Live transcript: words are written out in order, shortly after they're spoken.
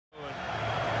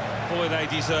Boy, they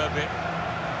deserve it.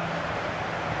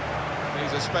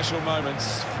 These are special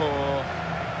moments for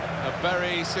a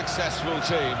very successful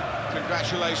team.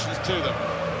 Congratulations to them.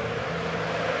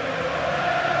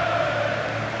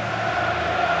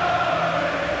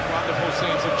 Wonderful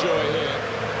scenes of joy here.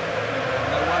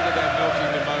 No wonder they're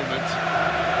milking the moment.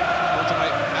 Want to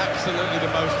make absolutely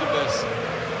the most of this.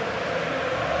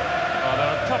 Oh,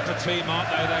 they're a proper team, aren't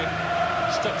they? They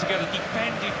stuck together,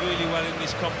 defended really well in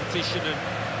this competition and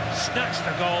snatched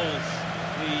the goals,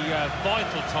 the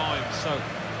vital times. So,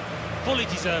 fully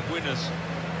deserved winners.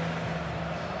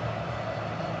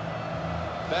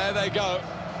 There they go.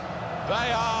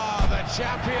 They are the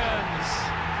champions.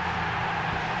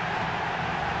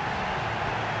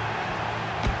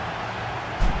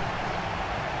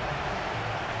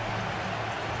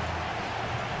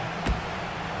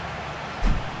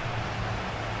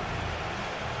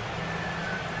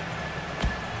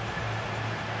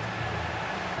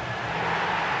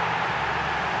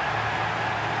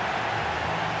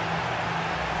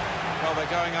 Well, they're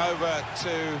going over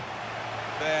to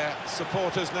their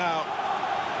supporters now,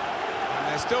 and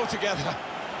they're still together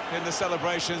in the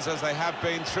celebrations as they have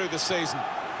been through the season.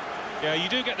 Yeah, you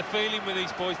do get the feeling with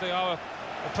these boys, they are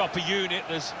a proper unit.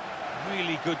 There's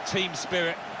really good team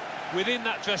spirit within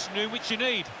that dressing room, which you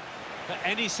need at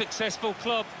any successful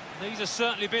club. These have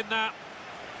certainly been that.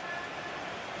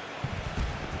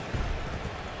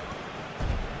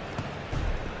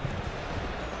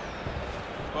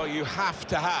 Well, you have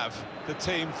to have the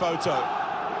team photo.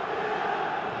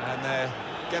 And they're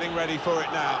getting ready for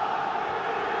it now.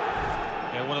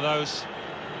 Yeah, one of those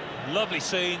lovely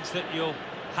scenes that you'll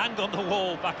hang on the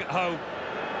wall back at home.